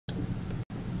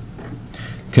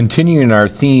Continuing our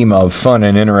theme of fun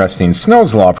and interesting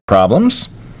Snell's Law problems,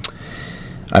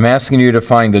 I'm asking you to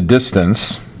find the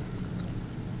distance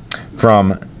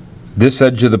from this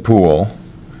edge of the pool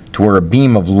to where a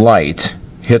beam of light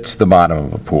hits the bottom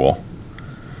of a pool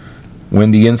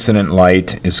when the incident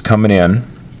light is coming in,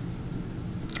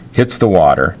 hits the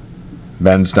water,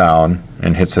 bends down,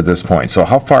 and hits at this point. So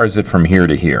how far is it from here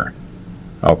to here?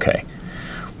 Okay,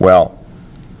 well,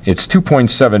 it's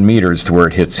 2.7 meters to where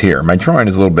it hits here. My drawing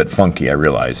is a little bit funky, I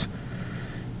realize.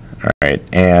 All right,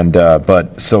 and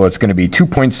but so it's going to be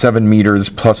 2.7 meters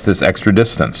plus this extra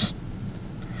distance.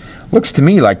 Looks to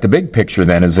me like the big picture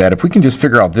then is that if we can just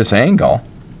figure out this angle,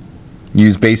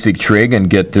 use basic trig and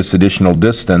get this additional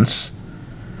distance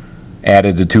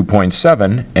added to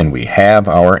 2.7, and we have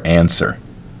our answer.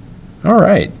 All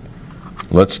right,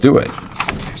 let's do it.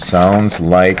 Sounds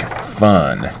like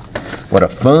fun. What a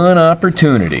fun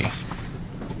opportunity.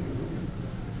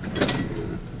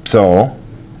 So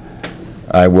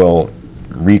I will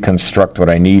reconstruct what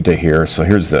I need to here. So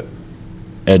here's the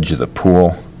edge of the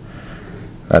pool.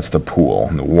 That's the pool.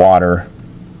 And the water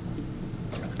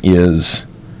is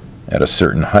at a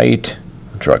certain height.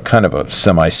 I'll draw kind of a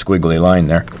semi-squiggly line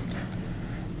there.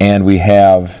 And we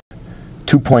have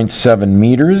 2.7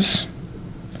 meters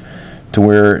to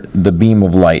where the beam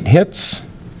of light hits.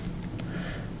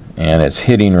 And it's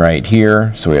hitting right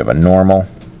here, so we have a normal.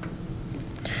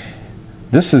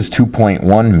 This is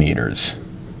 2.1 meters.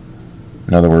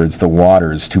 In other words, the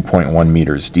water is 2.1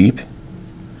 meters deep.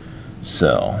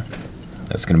 So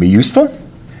that's going to be useful.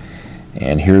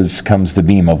 And here comes the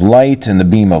beam of light, and the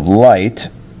beam of light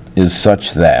is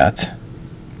such that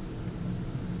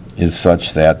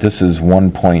this is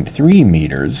 1.3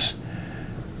 meters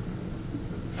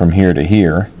from here to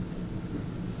here.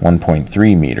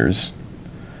 1.3 meters.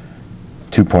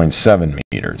 2.7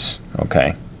 meters.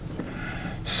 Okay.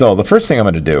 So the first thing I'm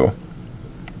going to do,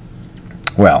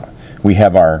 well, we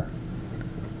have our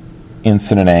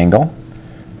incident angle,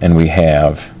 and we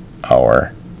have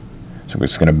our, so we're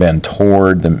just going to bend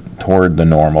toward the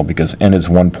normal, because n is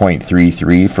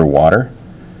 1.33 for water,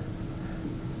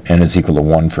 n is equal to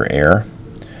 1 for air.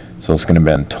 So it's going to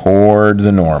bend toward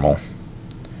the normal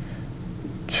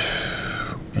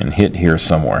and hit here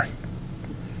somewhere.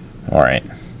 All right.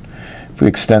 If we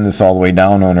extend this all the way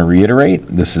down, I want to reiterate,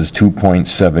 this is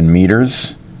 2.7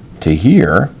 meters to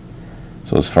here.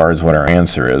 So as far as what our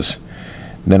answer is,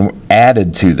 then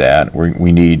added to that,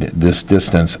 we need this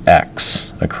distance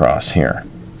x across here.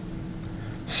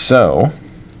 So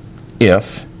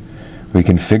if we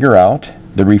can figure out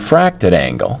the refracted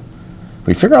angle,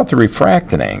 we figure out the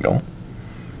refracted angle,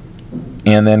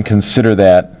 and then consider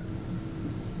that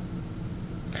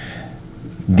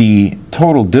the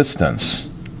total distance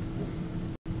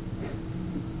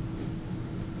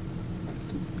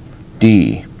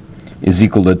d is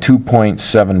equal to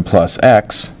 2.7 plus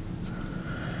x,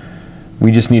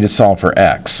 we just need to solve for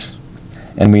x.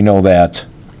 And we know that,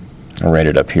 I'll write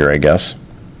it up here, I guess,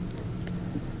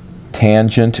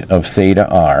 tangent of theta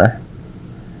r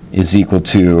is equal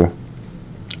to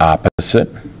opposite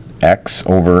x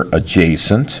over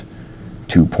adjacent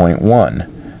 2.1.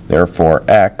 Therefore,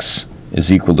 x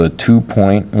is equal to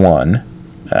 2.1.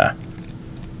 All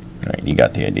right, you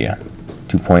got the idea.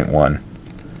 2.1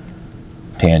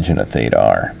 tangent of theta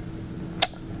r.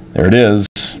 There it is,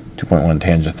 2.1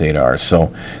 tangent theta r.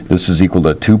 So this is equal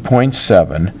to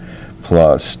 2.7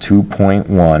 plus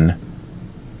 2.1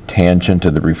 tangent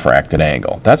of the refracted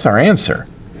angle. That's our answer.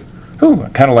 Ooh, I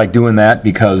kind of like doing that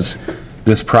because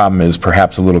this problem is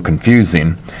perhaps a little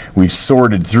confusing. We've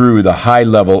sorted through the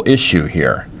high-level issue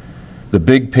here. The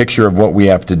big picture of what we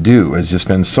have to do has just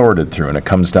been sorted through, and it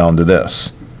comes down to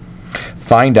this.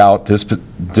 Find out this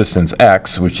distance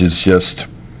x, which is just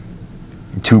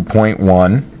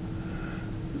 2.1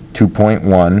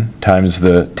 times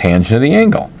the tangent of the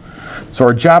angle. So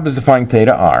our job is to find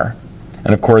theta r,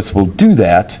 and of course we'll do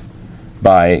that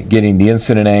by getting the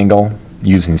incident angle,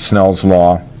 using Snell's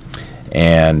law,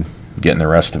 and getting the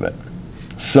rest of it.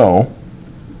 So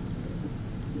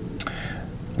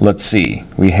let's see,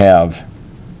 we have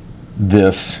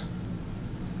this.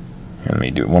 Let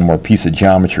me do one more piece of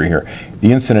geometry here.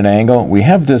 The incident angle, we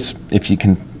have this, if you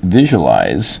can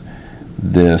visualize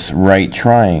this right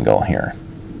triangle here.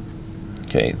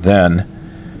 Okay, then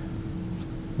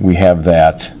we have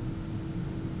that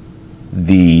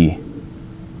the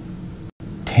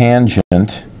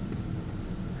tangent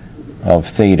of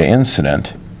theta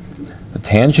incident, the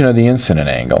tangent of the incident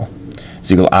angle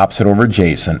is equal to opposite over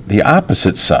adjacent. The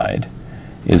opposite side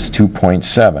is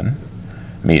 2.7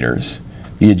 meters.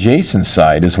 The adjacent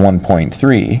side is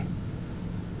 1.3,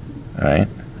 right?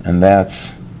 And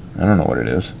that's I don't know what it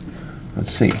is.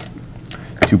 Let's see.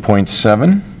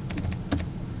 2.7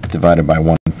 divided by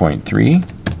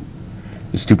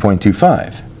 1.3 is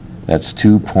 2.25. That's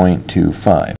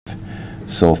 2.25.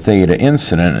 So theta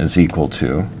incident is equal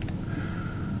to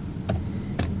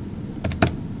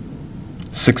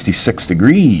 66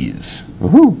 degrees.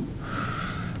 Woohoo!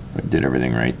 I did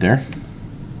everything right there.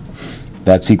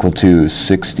 That's equal to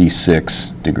 66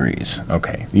 degrees.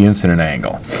 Okay, the incident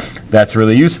angle. That's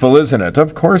really useful, isn't it?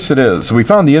 Of course it is. So we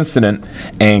found the incident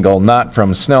angle not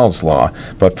from Snell's law,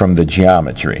 but from the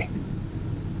geometry.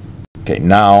 Okay,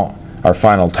 now our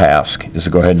final task is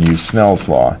to go ahead and use Snell's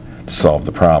law to solve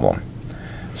the problem.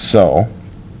 So,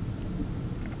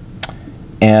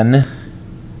 N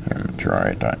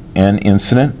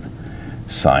incident,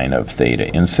 sine of theta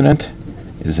incident,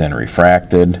 is N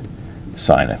refracted,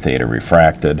 sine of theta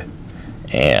refracted,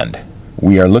 and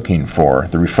we are looking for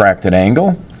the refracted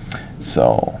angle.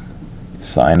 So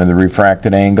sine of the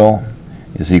refracted angle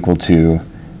is equal to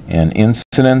N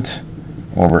incident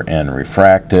over N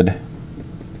refracted,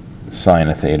 sine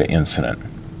of theta incident.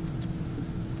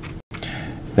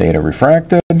 Theta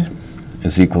refracted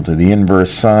is equal to the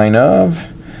inverse sine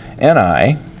of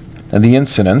Ni, and the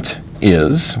incident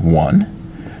is 1.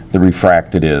 The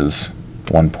refracted is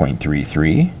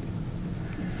 1.33.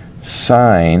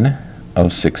 Sine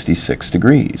of 66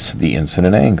 degrees, the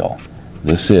incident angle.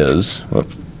 This is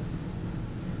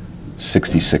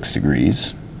 66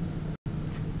 degrees.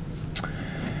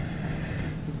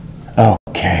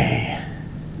 Okay.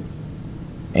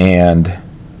 And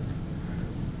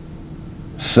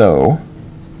so,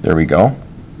 there we go.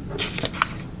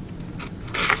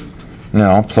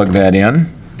 Now, I'll plug that in.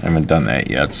 I haven't done that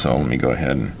yet, so let me go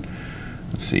ahead and,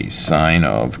 let's see, sine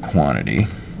of quantity.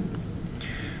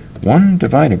 1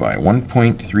 divided by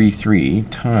 1.33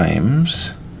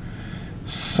 times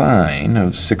sine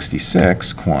of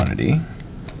 66 quantity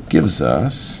gives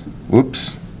us,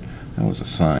 whoops, that was a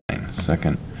sine,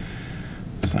 second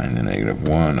sine the negative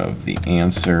 1 of the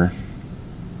answer.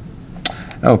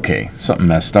 Okay, something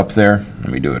messed up there. Let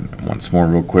me do it once more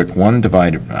real quick. 1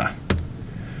 divided,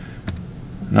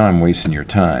 now I'm wasting your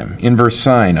time. Inverse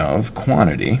sine of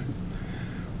quantity,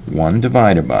 1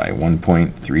 divided by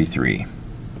 1.33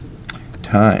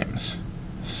 times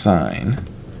sine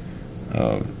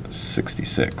of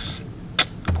 66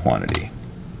 quantity.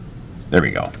 There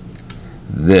we go.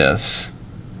 This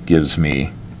gives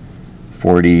me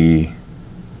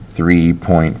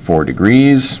 43.4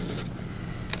 degrees.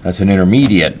 That's an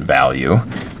intermediate value,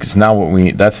 because now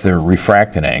that's the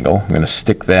refracted angle. I'm going to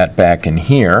stick that back in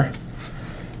here,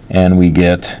 and we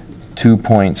get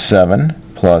 2.7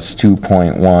 plus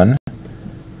 2.1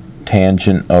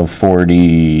 tangent of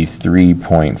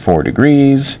 43.4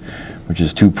 degrees, which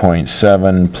is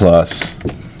 2.7 plus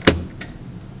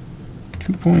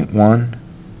 2.1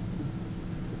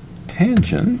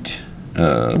 tangent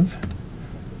of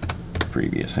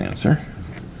previous answer.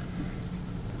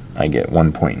 I get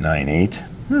 1.98.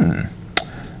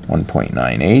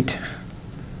 1.98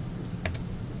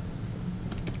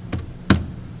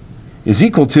 is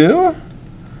equal to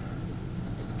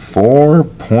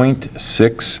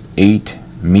 4.68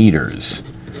 meters.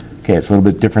 Okay, it's a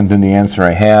little bit different than the answer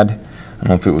I had. I don't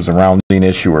know if it was a rounding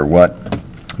issue or what,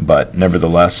 but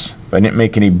nevertheless, if I didn't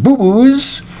make any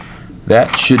boo-boos,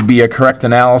 that should be a correct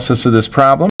analysis of this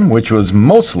problem, which was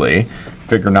mostly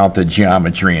figuring out the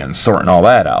geometry and sorting all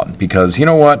that out. Because you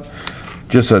know what?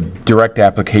 Just a direct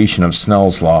application of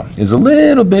Snell's law is a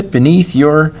little bit beneath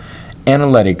your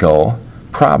analytical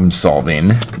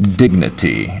problem-solving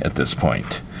dignity at this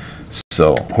point.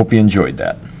 So, hope you enjoyed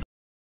that.